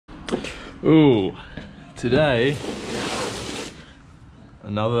Ooh, today,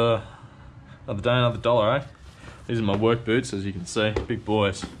 another day, another dollar, eh? These are my work boots, as you can see, big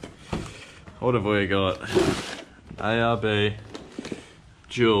boys. What have we got? ARB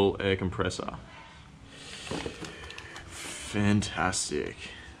Dual Air Compressor. Fantastic.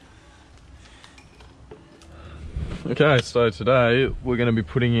 Okay, so today we're going to be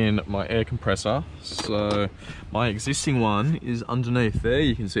putting in my air compressor. So my existing one is underneath there.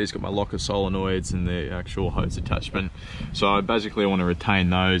 You can see it's got my locker solenoids and the actual hose attachment. So I basically want to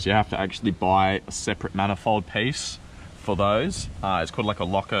retain those. You have to actually buy a separate manifold piece for those. It's called like a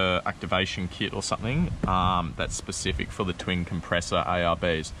locker activation kit or something that's specific for the twin compressor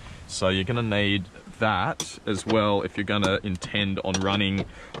ARBs. So you're going to need that as well if you're going to intend on running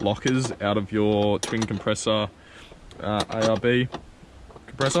lockers out of your twin compressor ARB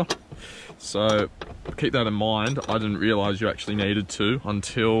compressor. So keep that in mind. I didn't realize you actually needed to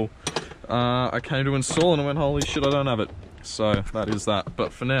until I came to install and I went, holy shit, I don't have it. So that is that.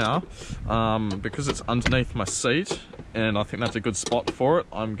 But for now, because it's underneath my seat and I think that's a good spot for it,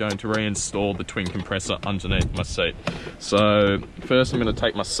 I'm going to reinstall the twin compressor underneath my seat. So first I'm going to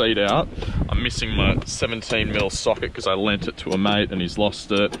take my seat out. I'm missing my 17mm socket because I lent it to a mate and he's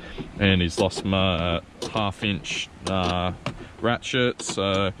lost it, and he's lost my half-inch ratchet,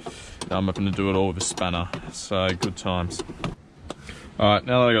 so I'm having to do it all with a spanner. So good times. Alright,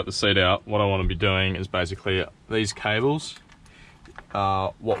 now that I got the seat out, what I want to be doing is basically these cables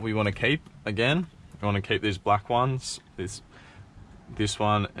are what we want to keep. Again, we want to keep these black ones, this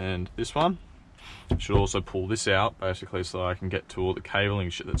one and this one. I should also pull this out basically so that I can get to all the cabling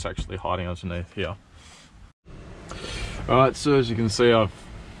shit that's actually hiding underneath here. Alright, so as you can see, I've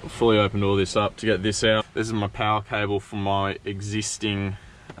fully opened all this up to get this out. This is my power cable from my existing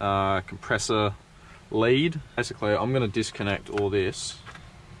compressor lead. Basically, I'm going to disconnect all this,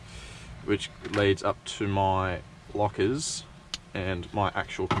 which leads up to my lockers and my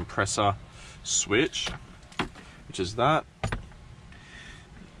actual compressor switch, which is that.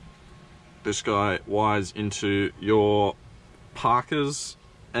 This guy wires into your Parkers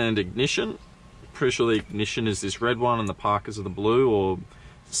and ignition. Pretty sure the ignition is this red one and the Parkers are the blue, or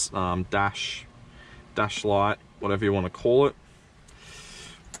dash light, whatever you want to call it.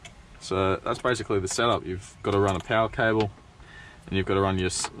 So that's basically the setup. You've got to run a power cable and you've got to run your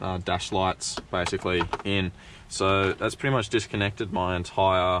dash lights basically in. So that's pretty much disconnected my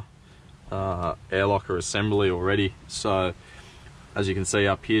entire air locker assembly already. So as you can see,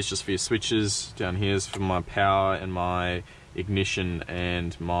 up here is just for your switches, down here is for my power and my ignition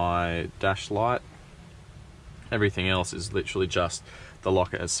and my dash light. Everything else is literally just the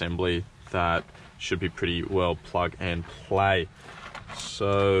locker assembly that should be pretty well plug and play.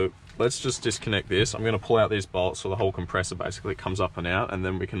 So let's just disconnect this. I'm going to pull out these bolts so the whole compressor basically comes up and out, and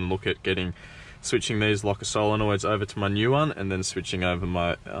then we can look at switching these locker solenoids over to my new one and then switching over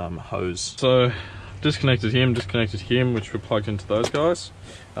my hose. So disconnected him, which we plugged into those guys.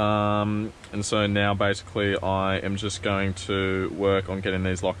 And so now basically I am just going to work on getting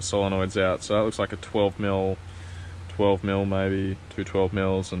these locker solenoids out. So that looks like a 12mm maybe, two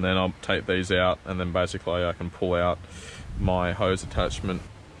 12mm, and then I'll take these out and then basically I can pull out my hose attachment.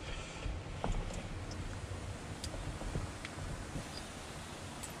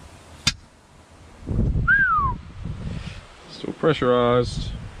 Still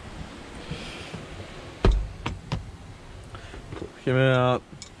pressurized. Pull him out.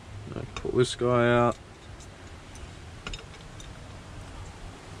 Pull this guy out.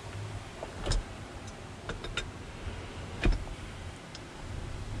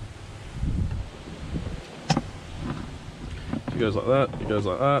 It goes like that, it goes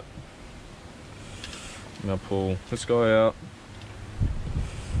like that. I'm gonna pull this guy out.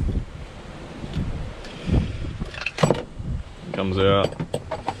 Comes out,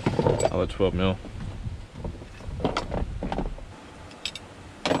 another 12mm.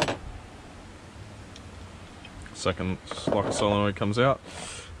 Second locker solenoid comes out.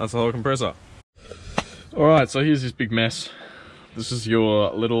 That's the whole compressor. Alright, so here's this big mess. This is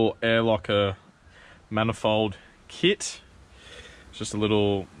your little air locker manifold kit. It's just a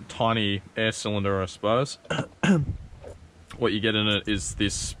little tiny air cylinder, I suppose. What you get in it is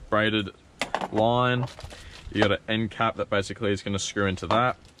this braided line. You got an end cap that basically is going to screw into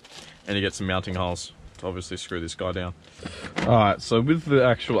that, and you get some mounting holes to obviously screw this guy down. Alright, so with the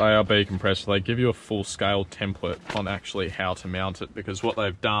actual ARB compressor, they give you a full scale template on actually how to mount it, because what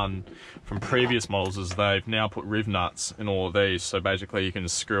they've done from previous models is they've now put riv nuts in all of these, so basically you can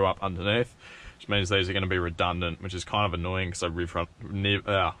screw up underneath, which means these are going to be redundant, which is kind of annoying because I riv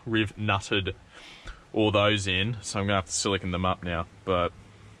nutted all those in, so I'm going to have to silicon them up now. But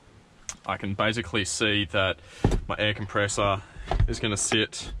I can basically see that my air compressor is going to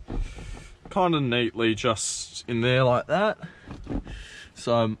sit kind of neatly just in there like that.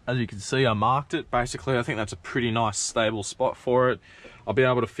 So as you can see, I marked it. Basically, I think that's a pretty nice stable spot for it. I'll be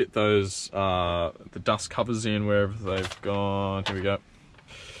able to fit those the dust covers in wherever they've gone. Here we go.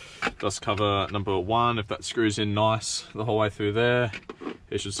 Dust cover number 1, if that screws in nice the whole way through there,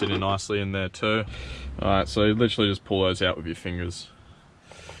 it should sit in nicely in there too. Alright, so you literally just pull those out with your fingers.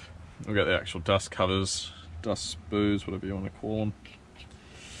 We've got the actual dust covers, dust spoos, whatever you want to call them.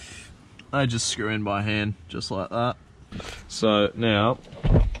 They just screw in by hand, just like that. So now,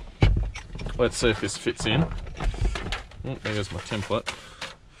 let's see if this fits in. Oh, there goes my template.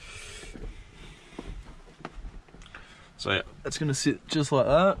 So yeah, it's going to sit just like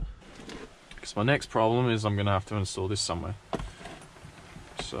that. Because my next problem is I'm going to have to install this somewhere.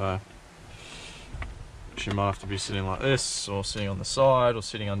 So she might have to be sitting like this, or sitting on the side, or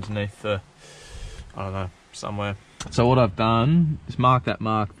sitting underneath the, I don't know, somewhere. So what I've done is mark that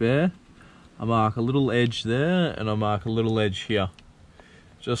mark there. I mark a little edge there, and I mark a little edge here.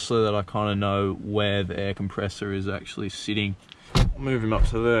 Just so that I kind of know where the air compressor is actually sitting. I'll move him up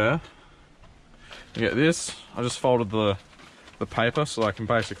to there. You get this, I just folded the paper so I can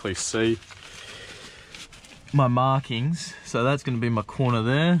basically see my markings. So that's going to be my corner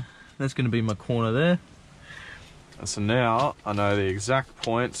there, that's going to be my corner there. And so now I know the exact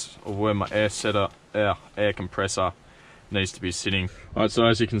points of where my air compressor needs to be sitting. Alright, so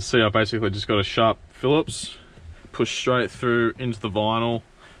as you can see, I basically just got a sharp Phillips, push straight through into the vinyl,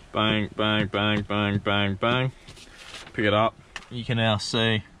 bang, bang, bang, bang, bang, bang, pick it up. You can now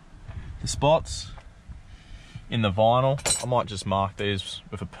see the spots in the vinyl. I might just mark these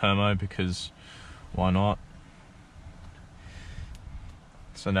with a permo because why not?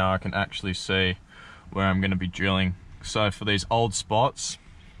 So now I can actually see where I'm going to be drilling. So for these old spots,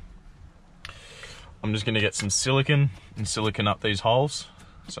 I'm just going to get some silicon and silicon up these holes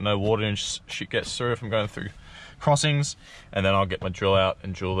so no water and shit gets through if I'm going through crossings, and then I'll get my drill out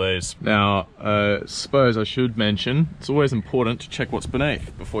and drill these. Now, suppose I should mention, it's always important to check what's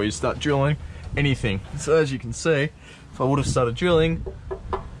beneath before you start drilling anything. So as you can see, if I would have started drilling,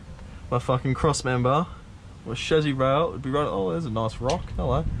 my fucking cross member, my chassis rail would be right, oh there's a nice rock,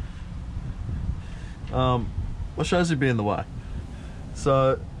 hello. My chassis would be in the way.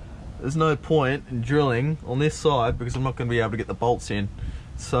 So there's no point in drilling on this side because I'm not going to be able to get the bolts in.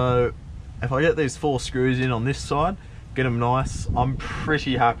 So if I get these 4 screws in on this side, get them nice, I'm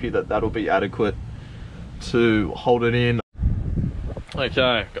pretty happy that that'll be adequate to hold it in.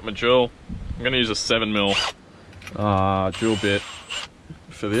 Okay, got my drill. I'm going to use a 7mm drill bit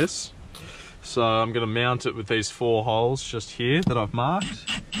for this. So I'm going to mount it with these 4 holes just here that I've marked.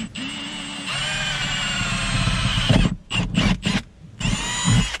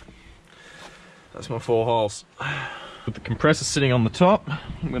 That's my 4 holes. With the compressor sitting on the top,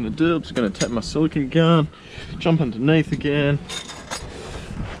 I'm going to take my silicon gun, jump underneath again.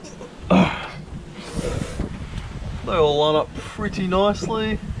 They all line up pretty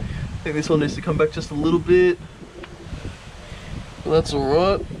nicely. I think this one needs to come back just a little bit, but that's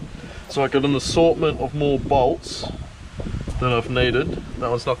alright. So I got an assortment of more bolts than I've needed. That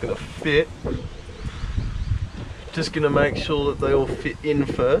one's not going to fit. Just going to make sure that they all fit in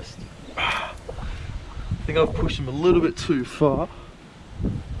first. I think I've pushed them a little bit too far.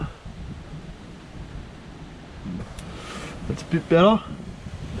 That's a bit better.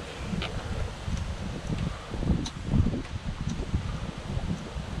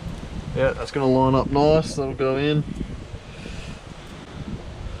 Yeah, that's going to line up nice, that'll go in.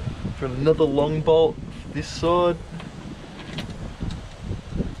 Got another long bolt for this side.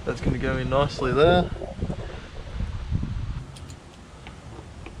 That's going to go in nicely there.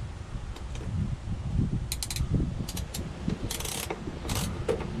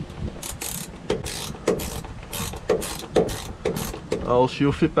 Oh,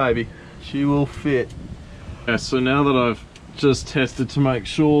 she'll fit, baby. She will fit. Yeah, so now that I've just tested to make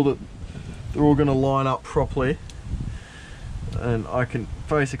sure that they're all going to line up properly, and I can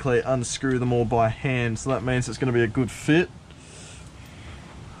basically unscrew them all by hand, so that means it's going to be a good fit.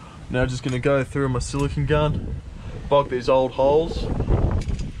 Now just going to go through my silicon gun, bog these old holes,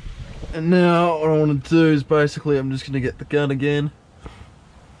 and now what I want to do is basically I'm just going to get the gun again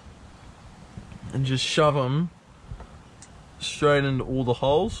and just shove them straight into all the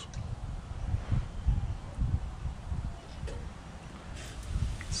holes.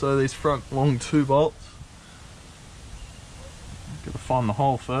 So these front long 2 bolts, gotta find the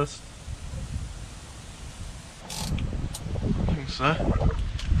hole first. I think so.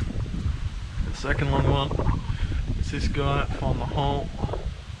 The second long one is this guy, find the hole.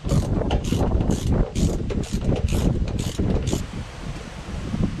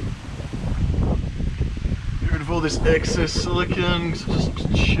 all this excess silicone,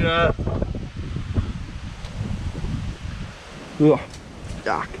 just chat. Ugh,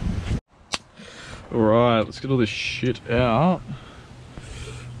 yuck. Alright, let's get all this shit out.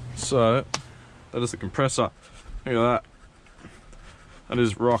 So, that is the compressor. Look at that. That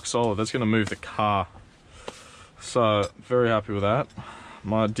is rock solid. That's going to move the car. So, very happy with that.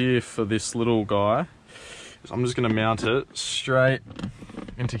 My idea for this little guy is I'm just going to mount it straight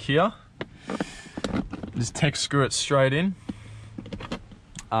into here. Just tech screw it straight in.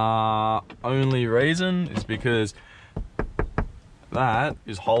 Only reason is because that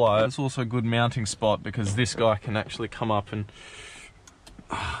is hollow. It's also a good mounting spot because this guy can actually come up and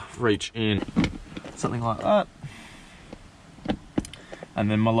reach in. Something like that. And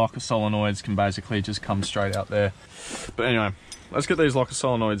then my locker solenoids can basically just come straight out there. But anyway, let's get these locker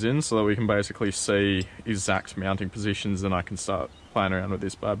solenoids in so that we can basically see exact mounting positions, and I can start playing around with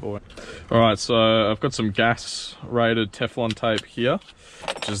this bad boy. Alright, so I've got some gas rated Teflon tape here,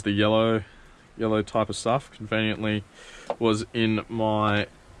 which is the yellow type of stuff. Conveniently was in my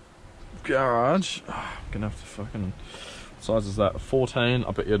garage. I'm gonna have to fucking, what size is that? 14?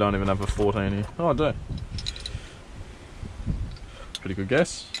 I bet you don't even have a 14 here. Oh, I do. Pretty good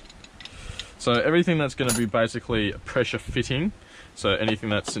guess. So everything that's going to be basically pressure fitting, so anything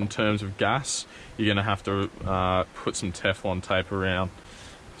that's in terms of gas, you're going to have to put some Teflon tape around.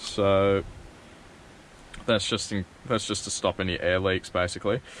 So that's just to stop any air leaks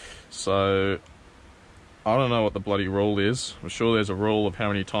basically. So I don't know what the bloody rule is. I'm sure there's a rule of how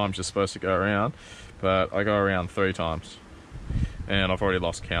many times you're supposed to go around, but I go around 3 times. And I've already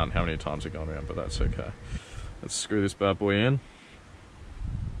lost count how many times I've gone around, but that's okay. Let's screw this bad boy in.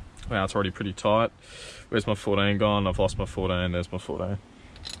 Wow, it's already pretty tight. Where's my 14 gone? I've lost my 14, there's my 14.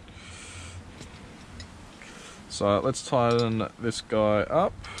 So let's tighten this guy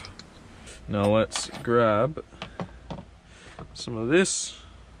up. Now let's grab some of this.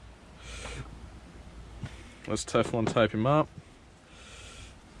 Let's Teflon tape him up.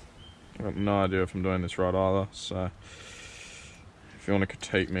 I've got no idea if I'm doing this right either, so if you want to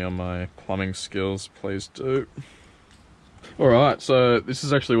critique me on my plumbing skills, please do. Alright, so this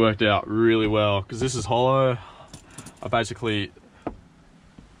has actually worked out really well because this is hollow. I basically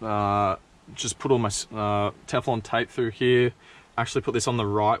just put all my Teflon tape through here. Actually put this on the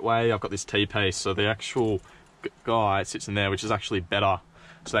right way. I've got this T-piece, so the actual guy sits in there, which is actually better.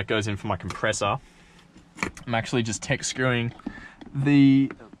 So that goes in for my compressor. I'm actually just tech screwing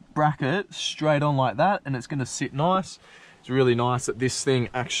the bracket straight on like that, and it's going to sit nice. It's really nice that this thing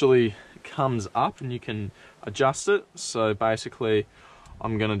actually comes up and you can adjust it. So basically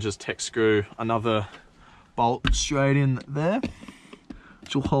I'm going to just tech screw another bolt straight in there,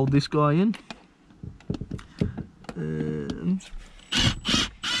 which will hold this guy in. And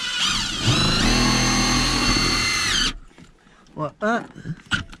like that.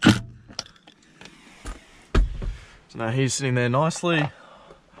 So now he's sitting there nicely.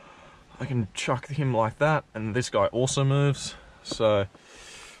 I can chuck him like that, and this guy also moves, so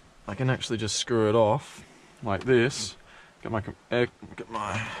I can actually just screw it off like this. Get my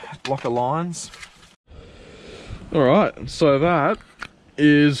locker lines. Alright, so that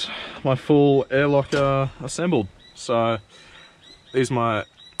is my full air locker assembled. So these are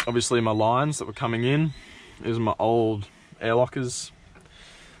obviously my lines that were coming in. These are my old air lockers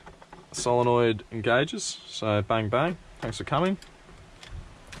solenoid engages. So bang bang, thanks for coming.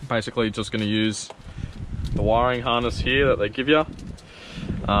 Basically just going to use the wiring harness here that they give you.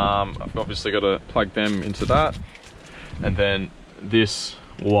 I've obviously got to plug them into that, and then this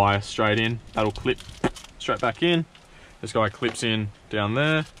wire straight in, that'll clip straight back in. This guy clips in down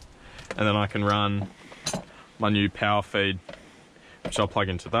there, and then I can run my new power feed, which I'll plug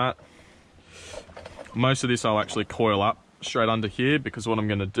into that. Most of this I'll actually coil up straight under here, because what I'm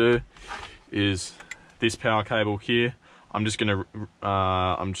going to do is this power cable here, I'm just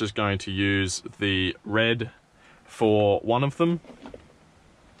going to use the red for one of them.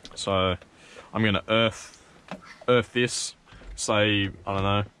 So I'm going to earth this, say, I don't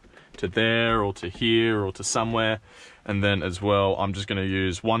know, to there or to here or to somewhere, and then as well I'm just going to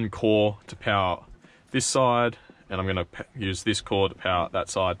use one core to power this side, and I'm going to use this core to power that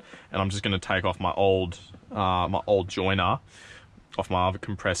side, and I'm just going to take off my old joiner off my other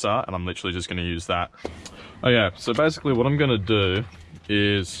compressor, and I'm literally just going to use that. Okay, so basically what I'm going to do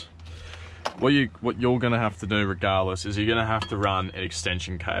is, what you're going to have to do regardless is you're going to have to run an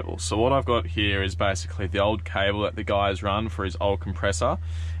extension cable. So what I've got here is basically the old cable that the guys run for his old compressor,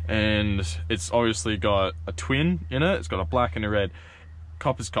 and it's obviously got a twin in it. It's got a black and a red.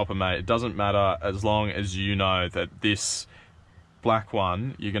 Copper's copper, mate. It doesn't matter as long as you know that this black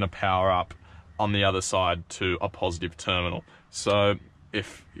one you're going to power up on the other side to a positive terminal. So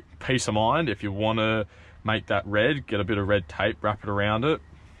if peace of mind, if you want to make that red, get a bit of red tape, wrap it around it,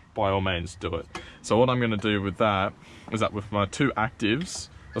 by all means do it. So what I'm going to do with that is that with my two actives,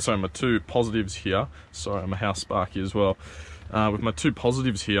 my two positives here, sorry, I'm a house sparky as well, with my two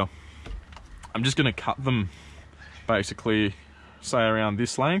positives here, I'm just going to cut them basically, say around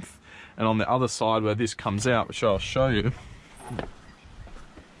this length, and on the other side where this comes out, which I'll show you,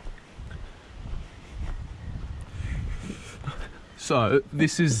 so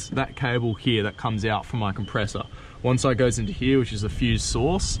this is that cable here that comes out from my compressor. One side goes into here, which is the fuse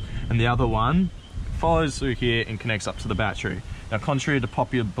source, and the other one follows through here and connects up to the battery. Now, contrary to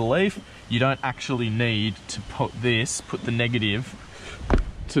popular belief, you don't actually need to put the negative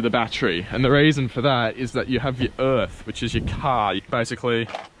to the battery. And the reason for that is that you have your earth, which is your car. Basically,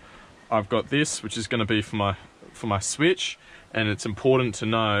 I've got this, which is going to be for my switch, and it's important to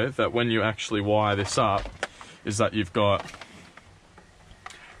know that when you actually wire this up, is that you've got,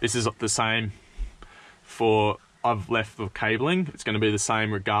 this is the same for, I've left the cabling, it's going to be the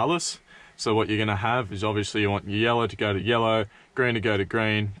same regardless. So what you're going to have is, obviously you want your yellow to go to yellow, green to go to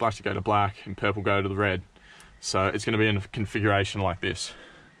green, black to go to black, and purple go to the red. So it's going to be in a configuration like this.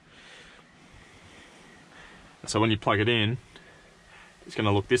 So when you plug it in, it's going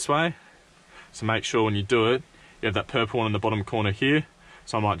to look this way. So make sure when you do it, you have that purple one in the bottom corner here.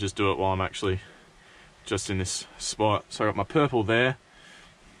 So I might just do it while I'm actually just in this spot. So I got my purple there,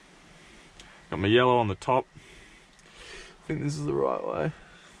 got my yellow on the top. I think this is the right way.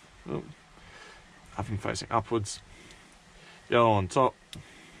 Oh. Have them facing upwards. Yellow on top,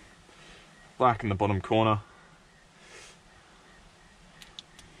 black in the bottom corner,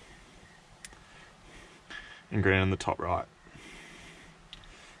 and green in the top right.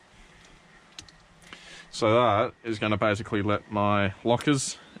 So that is going to basically let my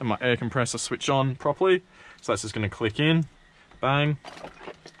lockers and my air compressor switch on properly. So that's just going to click in, bang.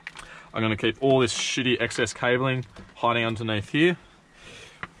 I'm going to keep all this shitty excess cabling hiding underneath here.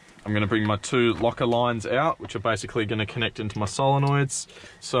 I'm going to bring my two locker lines out, which are basically going to connect into my solenoids.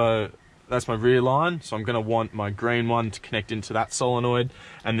 So that's my rear line. So I'm going to want my green one to connect into that solenoid.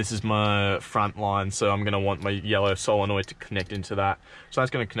 And this is my front line. So I'm going to want my yellow solenoid to connect into that. So that's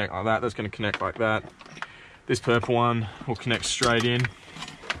going to connect like that. That's going to connect like that. This purple one will connect straight in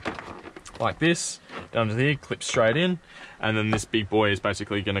like this, down to here, clip straight in. And then this big boy is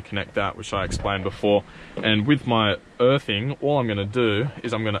basically going to connect that, which I explained before. And with my earthing, all I'm going to do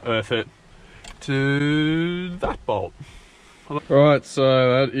is I'm going to earth it to that bolt. Right,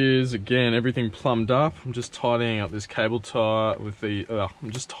 so that is, again, everything plumbed up. I'm just tidying up this cable tie with the,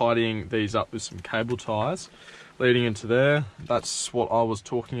 I'm just tidying these up with some cable ties leading into there. That's what I was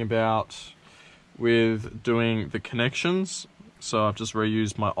talking about with doing the connections. So I've just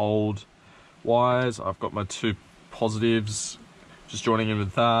reused my old wires. I've got my two positives just joining in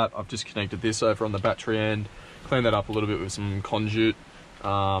with that. I've disconnected this over on the battery end, cleaned that up a little bit with some conduit,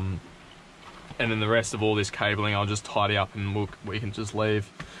 and then the rest of all this cabling I'll just tidy up and we can just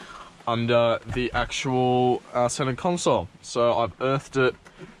leave under the actual center console. So I've earthed it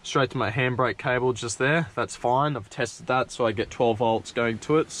straight to my handbrake cable just there. That's fine. I've tested that, so I get 12 volts going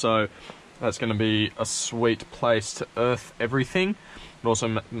to it. So that's going to be a sweet place to earth everything. It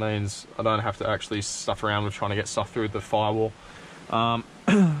also means I don't have to actually stuff around with trying to get stuff through the firewall.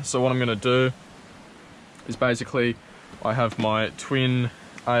 So what I'm going to do is basically, I have my twin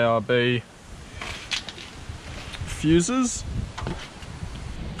ARB fuses.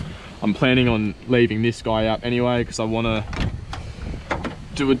 I'm planning on leaving this guy out anyway because I want to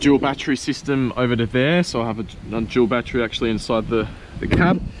do a dual battery system over to there. So I have a dual battery actually inside the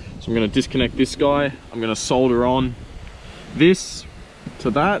cab. So I'm going to disconnect this guy. I'm going to solder on this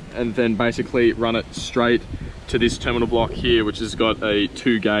to that and then basically run it straight to this terminal block here, which has got a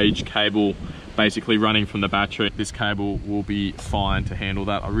 2-gauge cable basically running from the battery. This cable will be fine to handle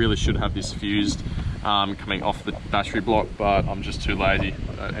that. I really should have this fused coming off the battery block, but I'm just too lazy.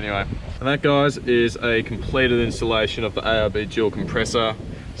 Anyway, and that, guys, is a completed installation of the ARB Dual Compressor.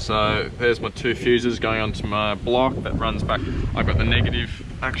 So there's my two fuses going onto my block that runs back. I've got the negative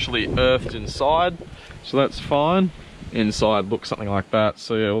actually earthed inside, so that's fine. Inside looks something like that.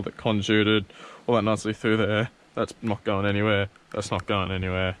 So yeah, all that conduited, all that nicely through there. That's not going anywhere. That's not going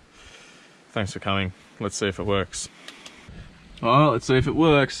anywhere. Thanks for coming. Let's see if it works. Alright, let's see if it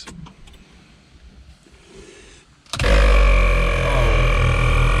works. Oh.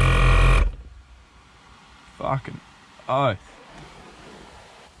 Fucking oath.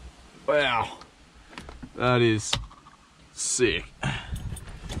 Wow. That is sick.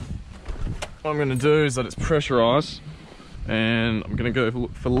 What I'm going to do is that it's pressurized, and I'm going to go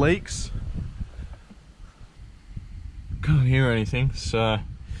look for leaks. can't hear anything, so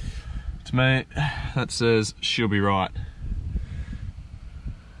to me that says she'll be right.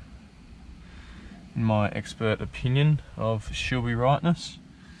 In my expert opinion of she'll be rightness,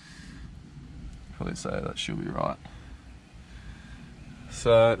 probably say that she'll be right.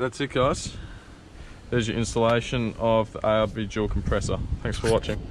 So that's it, guys. There's your installation of the ARB Dual Compressor. Thanks for watching.